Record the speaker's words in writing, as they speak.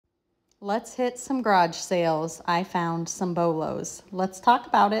Let's hit some garage sales. I found some Bolos. Let's talk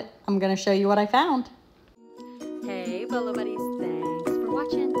about it. I'm going to show you what I found. Hey, Bolo buddies. Thanks for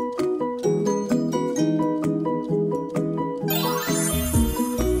watching.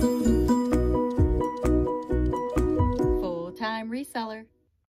 Full-time reseller.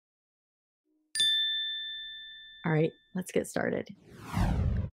 All right, let's get started.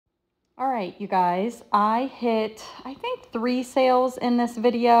 All right, you guys, I hit, I think 3 sales in this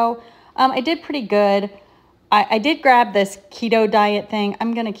video. I did pretty good. I did grab this keto diet thing.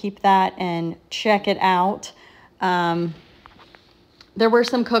 I'm going to keep that and check it out. There were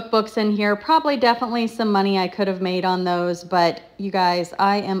some cookbooks in here, probably definitely some money I could have made on those, but you guys,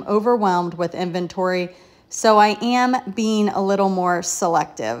 I am overwhelmed with inventory, so I am being a little more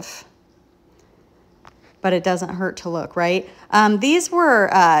selective. But it doesn't hurt to look, right? These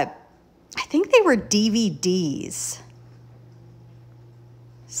were, I think they were DVDs.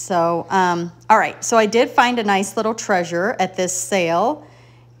 So, all right, so I did find a nice little treasure at this sale,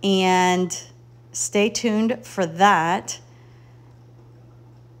 and stay tuned for that.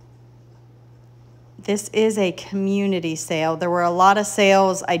 This is a community sale. There were a lot of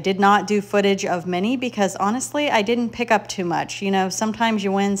sales. I did not do footage of many because honestly, I didn't pick up too much. You know, sometimes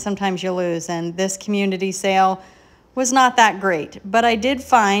you win, sometimes you lose, and this community sale was not that great. But I did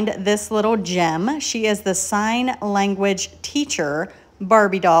find this little gem. She is the sign language teacher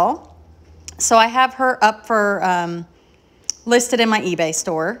Barbie doll. So I have her up for listed in my eBay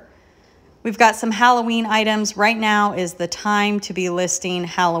store. We've got some Halloween items. Right now is the time to be listing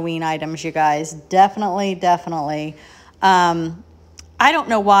Halloween items, you guys. Definitely, definitely. I don't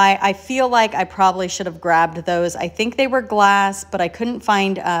know why. I feel like I probably should have grabbed those. I think they were glass, but I couldn't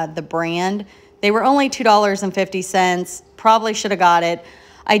find the brand. They were only $2.50. Probably should have got it.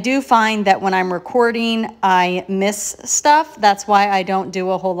 I do find that when I'm recording, I miss stuff. That's why I don't do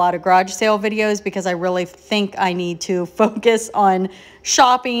a whole lot of garage sale videos, because I really think I need to focus on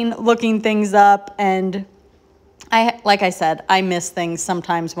shopping, looking things up, and like I said, I miss things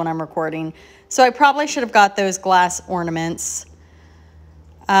sometimes when I'm recording. So I probably should have got those glass ornaments.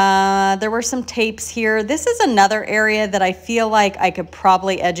 There were some tapes here. This is another area that I feel like I could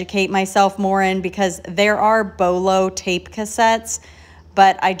probably educate myself more in, because there are Bolo tape cassettes,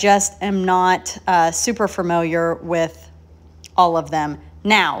 but I just am not super familiar with all of them.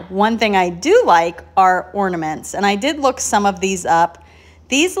 Now, one thing I do like are ornaments, and I did look some of these up.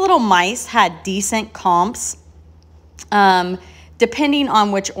 These little mice had decent comps, depending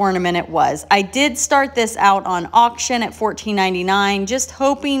on which ornament it was. I did start this out on auction at $14.99, just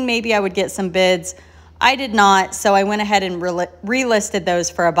hoping maybe I would get some bids. I did not, so I went ahead and relisted those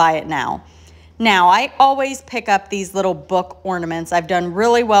for a buy it now. Now, I always pick up these little book ornaments. I've done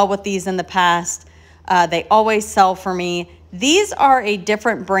really well with these in the past. They always sell for me. These are a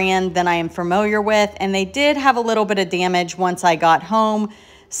different brand than I am familiar with, and they did have a little bit of damage once I got home.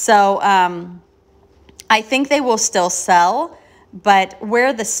 So I think they will still sell, but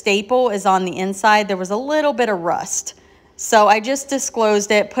where the staple is on the inside, there was a little bit of rust. So I just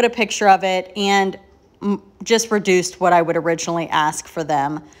disclosed it, put a picture of it, and just reduced what I would originally ask for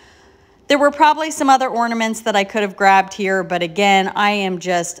them. There were probably some other ornaments that I could have grabbed here, but again, I am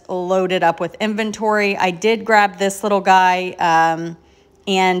just loaded up with inventory. I did grab this little guy,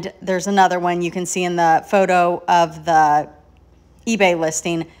 and there's another one you can see in the photo of the eBay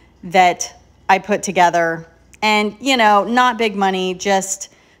listing that I put together. And, you know, not big money,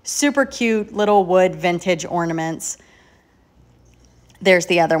 just super cute little wood vintage ornaments. There's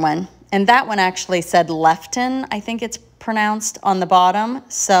the other one. And that one actually said Lefton, I think it's pronounced, on the bottom.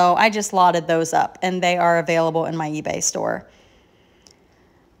 So I just lotted those up, and they are available in my eBay store.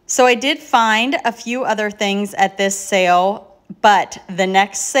 So I did find a few other things at this sale, but the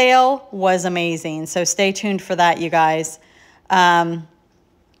next sale was amazing. So stay tuned for that, you guys.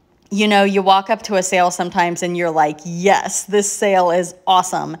 You know, you walk up to a sale sometimes and you're like, yes, this sale is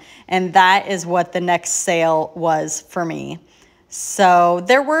awesome. And that is what the next sale was for me. So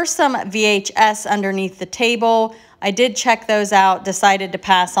there were some VHS underneath the table. I did check those out, decided to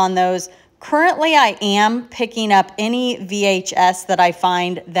pass on those. Currently, I am picking up any VHS that I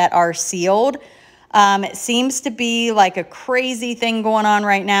find that are sealed. It seems to be like a crazy thing going on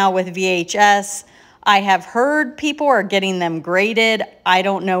right now with VHS. I have heard people are getting them graded. I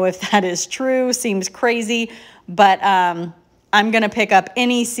don't know if that is true, seems crazy, but I'm gonna pick up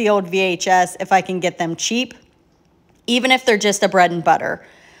any sealed VHS if I can get them cheap, even if they're just a bread and butter.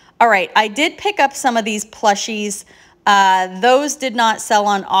 All right, I did pick up some of these plushies. Those did not sell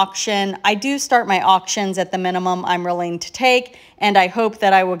on auction. I do start my auctions at the minimum I'm willing to take, and I hope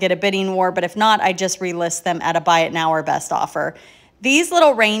that I will get a bidding war, but if not, I just relist them at a buy it now or best offer. These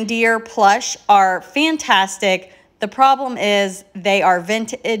little reindeer plush are fantastic. The problem is they are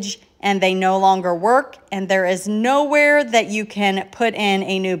vintage and they no longer work, and there is nowhere that you can put in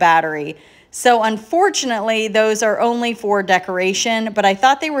a new battery. So unfortunately, those are only for decoration, but I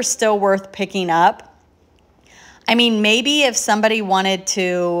thought they were still worth picking up. I mean, maybe if somebody wanted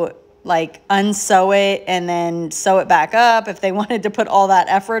to like unsew it and then sew it back up, if they wanted to put all that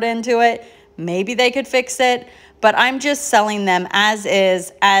effort into it, maybe they could fix it. But I'm just selling them as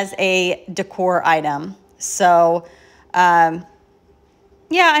is, as a decor item. So, yeah,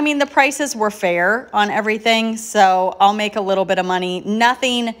 I mean, the prices were fair on everything, so I'll make a little bit of money.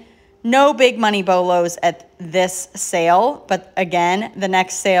 Nothing, no big money bolos at this sale, but again, the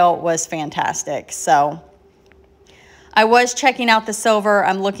next sale was fantastic. So I was checking out the silver.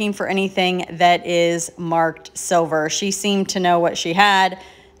 I'm looking for anything that is marked silver. She seemed to know what she had,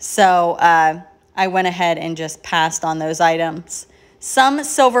 so I went ahead and just passed on those items. Some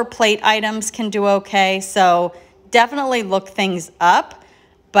silver plate items can do okay, so definitely look things up,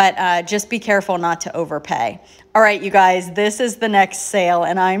 but just be careful not to overpay. All right, you guys, this is the next sale,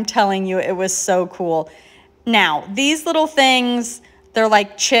 and I'm telling you, it was so cool. Now, these little things, they're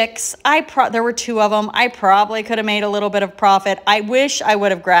like chicks. There were 2 of them. I probably could have made a little bit of profit. I wish I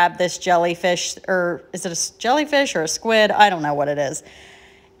would have grabbed this jellyfish, or is it a jellyfish or a squid? I don't know what it is.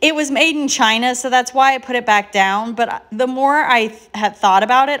 It was made in China, so that's why I put it back down. But the more I had thought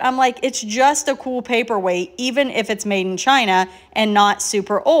about it, I'm like, it's just a cool paperweight, even if it's made in China and not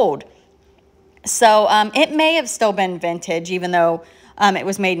super old. So it may have still been vintage, even though it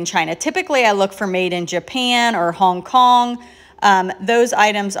was made in China. Typically, I look for made in Japan or Hong Kong. Those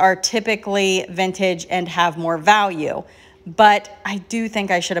items are typically vintage and have more value. But I do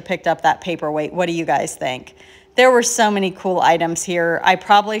think I should have picked up that paperweight. What do you guys think? There were so many cool items here. I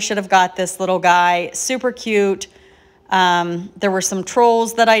probably should have got this little guy, super cute. There were some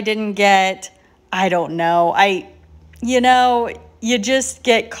trolls that I didn't get. I don't know. You know, you just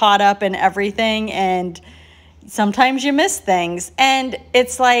get caught up in everything and sometimes you miss things. And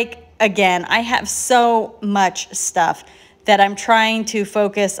it's like, again, I have so much stuff that I'm trying to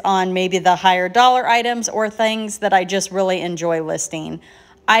focus on maybe the higher dollar items or things that I just really enjoy listing.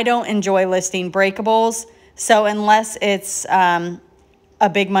 I don't enjoy listing breakables. So unless it's a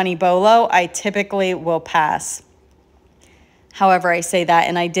big money bolo, I typically will pass. However, I say that,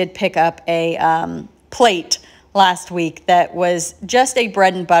 and I did pick up a plate last week that was just a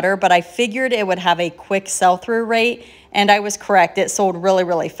bread and butter, but I figured it would have a quick sell-through rate, and I was correct. It sold really,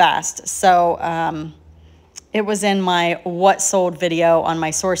 really fast. So it was in my What Sold video on my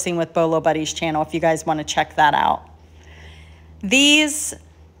Sourcing with Bolo Buddies channel if you guys want to check that out. These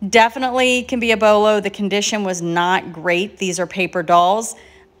definitely can be a bolo. The condition was not great. These are paper dolls.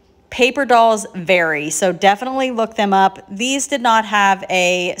 Paper dolls vary, so definitely look them up. These did not have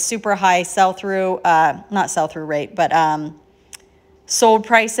a super high sell-through, not sell-through rate, but sold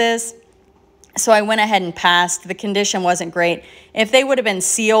prices. So I went ahead and passed. The condition wasn't great. If they would have been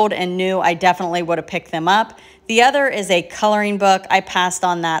sealed and new, I definitely would have picked them up. The other is a coloring book. I passed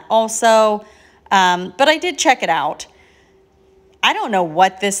on that also, but I did check it out. I don't know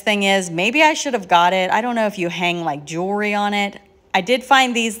what this thing is. Maybe I should have got it. I don't know if you hang like jewelry on it. I did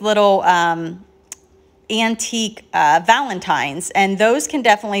find these little antique Valentines, and those can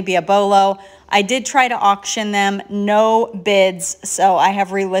definitely be a bolo. I did try to auction them, no bids, so I have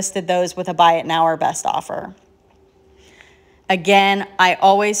relisted those with a buy it now or best offer. Again, I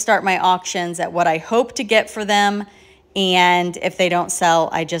always start my auctions at what I hope to get for them, and if they don't sell,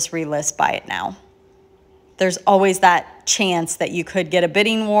 I just relist buy it now. There's always that chance that you could get a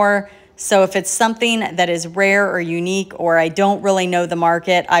bidding war. So if it's something that is rare or unique, or I don't really know the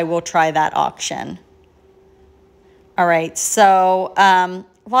market, I will try that auction. All right, so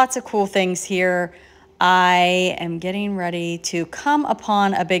lots of cool things here. I am getting ready to come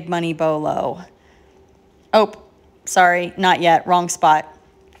upon a big money bolo. Oh, sorry, not yet, wrong spot.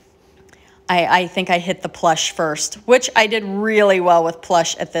 I think I hit the plush first, which I did really well with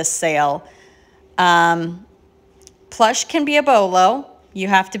plush at this sale. Plush can be a bolo. You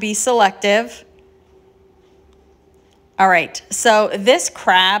have to be selective. All right, so this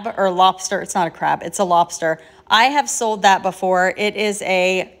crab or lobster, it's not a crab, it's a lobster. I have sold that before. It is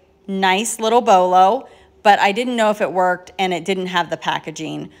a nice little bolo, but I didn't know if it worked and it didn't have the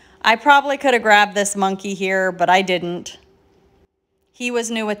packaging. I probably could have grabbed this monkey here, but I didn't. He was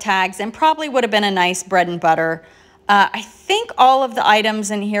new with tags and probably would have been a nice bread and butter. I think all of the items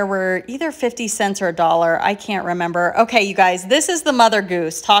in here were either 50 cents or $1. I can't remember. Okay, you guys, this is the Mother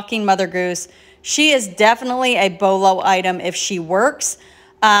Goose, talking Mother Goose. She is definitely a bolo item if she works.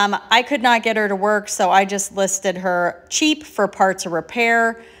 I could not get her to work, so I just listed her cheap for parts of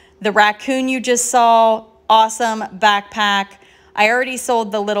repair. The raccoon you just saw, awesome backpack. I already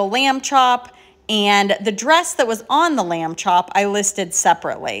sold the little lamb chop, and the dress that was on the lamb chop I listed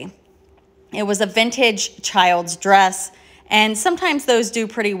separately. It was a vintage child's dress, and sometimes those do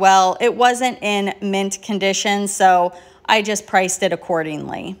pretty well. It wasn't in mint condition, so I just priced it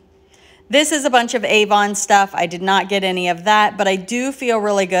accordingly. This is a bunch of Avon stuff. I did not get any of that, but I do feel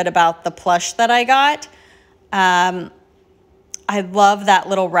really good about the plush that I got. I love that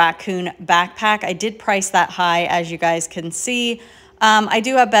little raccoon backpack. I did price that high, as you guys can see. I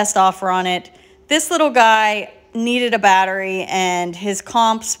do have best offer on it. This little guy needed a battery, and his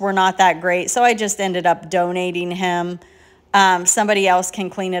comps were not that great, so I just ended up donating him. Somebody else can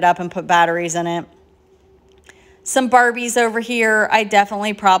clean it up and put batteries in it. Some Barbies over here. I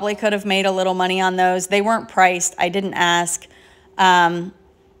definitely probably could have made a little money on those. They weren't priced. I didn't ask.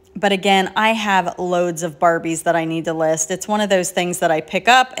 But again, I have loads of Barbies that I need to list. It's one of those things that I pick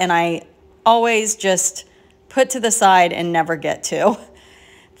up and I always just put to the side and never get to.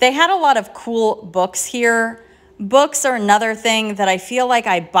 They had a lot of cool books here. Books are another thing that I feel like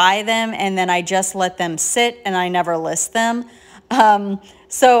I buy them and then I just let them sit and I never list them.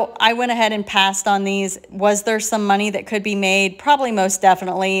 So I went ahead and passed on these. Was there some money that could be made? Probably, most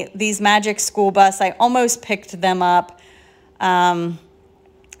definitely. These Magic School Bus, I almost picked them up.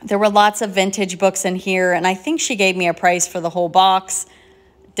 There were lots of vintage books in here, and I think she gave me a price for the whole box.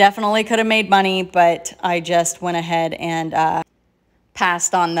 Definitely could have made money, but I just went ahead and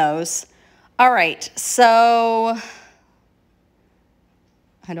passed on those. All right, so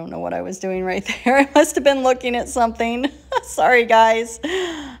I don't know what I was doing right there. I must have been looking at something. Sorry, guys.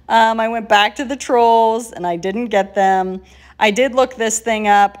 I went back to the trolls, and I didn't get them. I did look this thing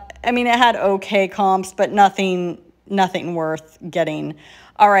up. I mean, it had okay comps, but nothing worth getting.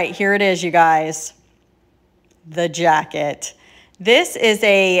 All right, here it is, you guys. The jacket. This is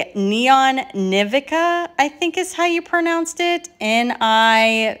a Neon Nivica, I think is how you pronounced it.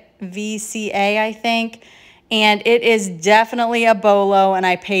 N-I-V-C-A, I think. And it is definitely a Bolo, and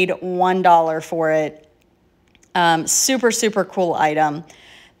I paid $1 for it. Super, super cool item.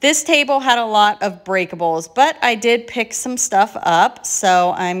 This table had a lot of breakables, but I did pick some stuff up,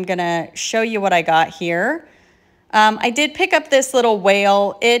 so I'm going to show you what I got here. I did pick up this little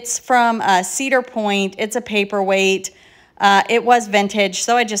whale. It's from Cedar Point. It's a paperweight. It was vintage,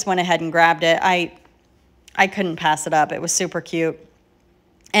 so I just went ahead and grabbed it. I couldn't pass it up. It was super cute,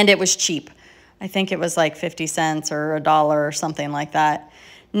 and it was cheap. I think it was like 50 cents or $1 or something like that.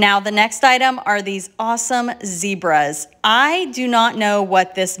 Now, the next item are these awesome zebras. I do not know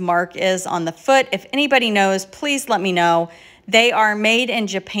what this mark is on the foot. If anybody knows, please let me know. They are made in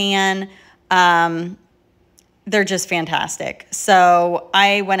Japan. They're just fantastic. So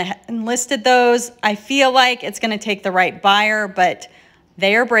I went ahead and listed those. I feel like it's going to take the right buyer, but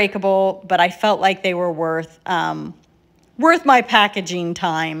they are breakable. But I felt like they were worth my packaging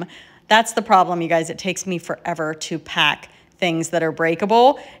time. That's the problem, you guys. It takes me forever to pack things that are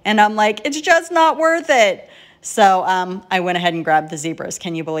breakable, and I'm like, it's just not worth it. So I went ahead and grabbed the zebras.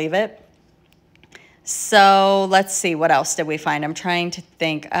 Can you believe it? So let's see, what else did we find? I'm trying to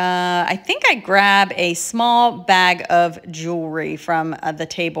think. I think I grabbed a small bag of jewelry from the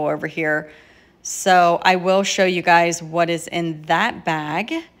table over here. So I will show you guys what is in that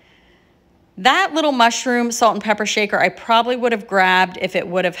bag. That little mushroom salt and pepper shaker I probably would have grabbed if it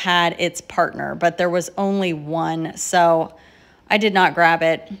would have had its partner, but there was only one, so I did not grab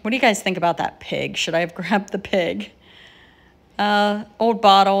it. What do you guys think about that pig? Should I have grabbed the pig? Old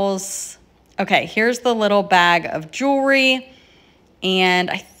bottles. Okay, here's the little bag of jewelry,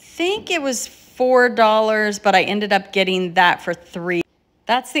 and I think it was $4, but I ended up getting that for $3.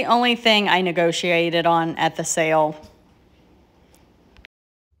 That's the only thing I negotiated on at the sale.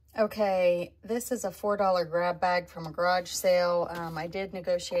 Okay, this is a $4 grab bag from a garage sale. I did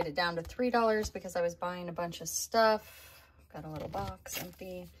negotiate it down to $3 because I was buying a bunch of stuff. Got a little box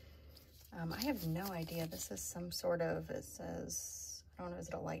empty. I have no idea. This is some sort of, it says, I don't know, is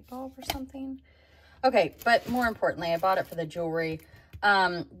it a light bulb or something? Okay, but more importantly, I bought it for the jewelry.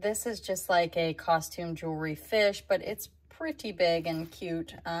 This is just like a costume jewelry fish, but it's pretty big and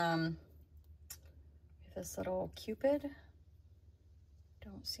cute. This little Cupid.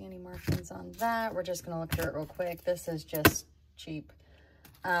 Don't see any markings on that. We're just going to look through it real quick. This is just cheap.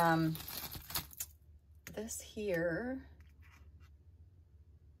 This here,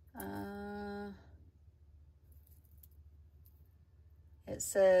 it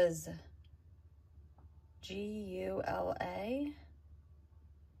says G-U-L-A.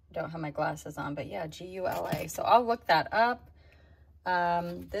 Don't have my glasses on, but yeah, G-U-L-A. So I'll look that up.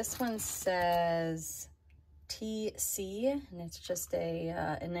 This one says TC, and it's just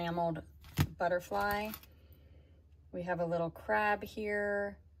a enameled butterfly. We have a little crab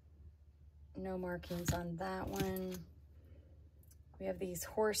here. No markings on that one. We have these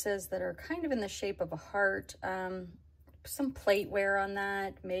horses that are kind of in the shape of a heart. Some plateware on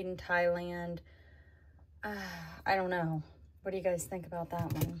that, made in Thailand. I don't know. What do you guys think about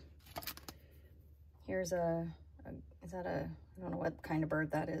that one? Here's is that a, I don't know what kind of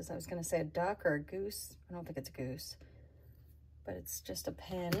bird that is. I was gonna say a duck or a goose. I don't think it's a goose, but it's just a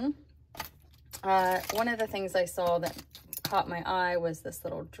pin. One of the things I saw that caught my eye was this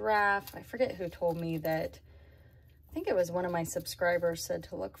little giraffe. I forget who told me that. I think it was one of my subscribers said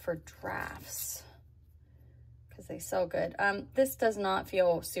to look for giraffes because they sell good. This does not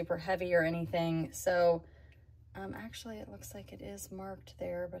feel super heavy or anything. So actually it looks like it is marked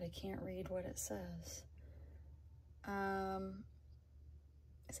there, but I can't read what it says.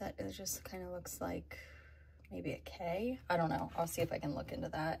 It just kind of looks like maybe a K. I don't know. I'll see if I can look into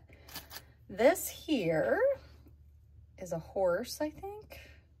that. This here is a horse, I think,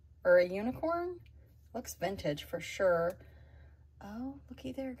 or a unicorn. Looks vintage for sure. Oh,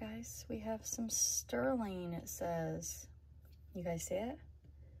 looky there, guys. We have some sterling, it says. You guys see it?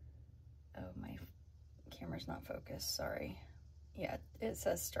 Oh, my camera's not focused, sorry. Yeah, it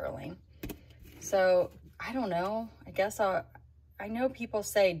says sterling. So, I don't know. I guess I know people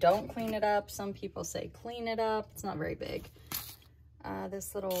say don't clean it up. Some people say clean it up. It's not very big.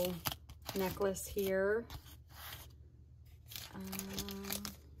 This little necklace here.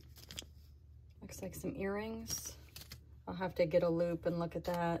 Looks like some earrings. I'll have to get a loop and look at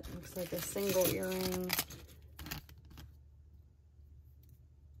that. Looks like a single earring.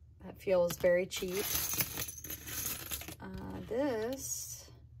 That feels very cheap. This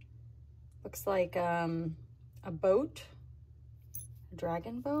looks like a boat, a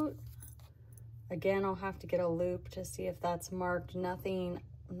dragon boat. Again, I'll have to get a loop to see if that's marked. Nothing,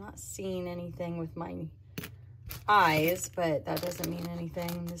 I'm not seeing anything with my eyes, but that doesn't mean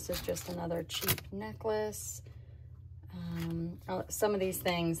anything. This is just another cheap necklace. Some of these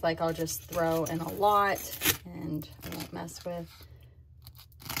things, like, I'll just throw in a lot and I won't mess with.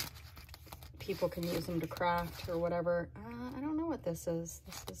 People can use them to craft or whatever. I don't know what this is.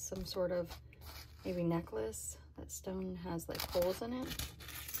 This is some sort of maybe necklace. That stone has like holes in it.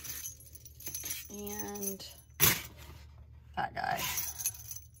 And that guy.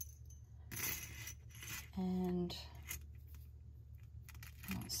 And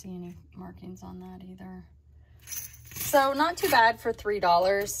I don't see any markings on that either. So not too bad for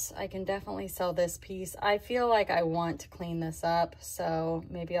 $3. I can definitely sell this piece. I feel like I want to clean this up, so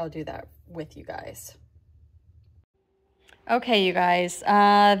maybe I'll do that with you guys. Okay, you guys,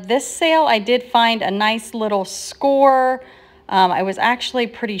 this sale I did find a nice little score. I was actually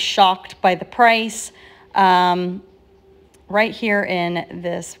pretty shocked by the price. Right here in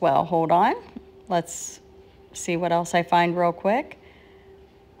this, well, hold on. Let's see what else I find real quick.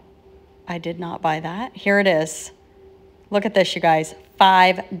 I did not buy that. Here it is. Look at this, you guys,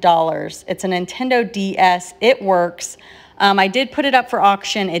 $5. It's a Nintendo DS. It works. I did put it up for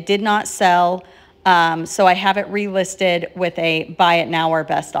auction. It did not sell, so I have it relisted with a buy it now or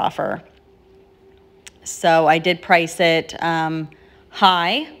best offer. So I did price it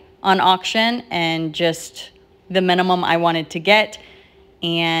high on auction and just the minimum I wanted to get,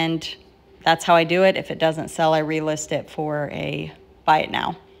 and that's how I do it. If it doesn't sell, I relist it for a buy it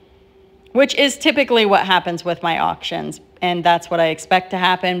now, which is typically what happens with my auctions, and that's what I expect to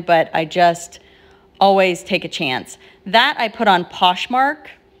happen, but I just always take a chance. That I put on Poshmark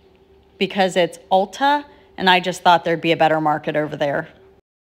because it's Ulta, and I just thought there'd be a better market over there.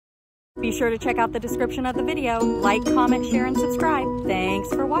 Be sure to check out the description of the video. Like, comment, share, and subscribe. Thanks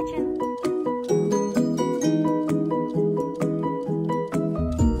for watching.